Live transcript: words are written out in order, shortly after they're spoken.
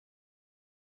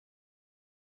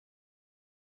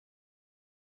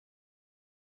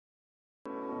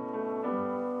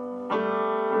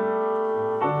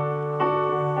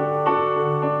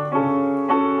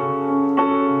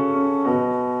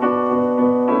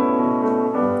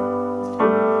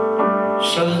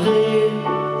Saturday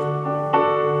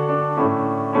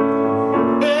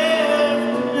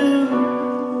afternoon,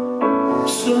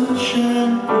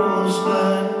 sunshine pours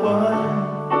like wine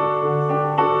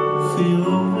through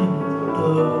your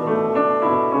window.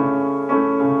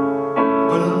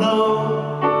 But I know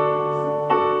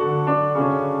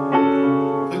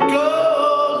the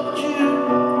gold you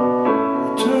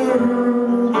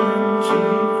turned into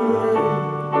grey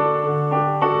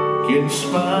against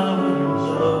my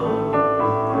window.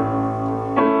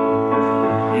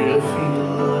 Yeah, I feel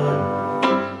alive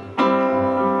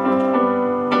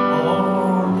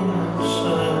on the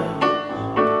outside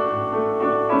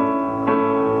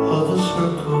of the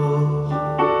circle.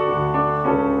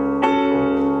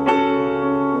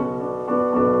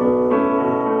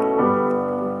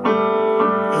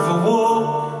 If I walk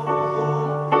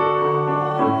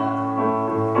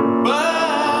by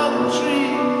the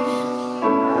trees,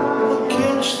 I'll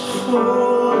catch the fall.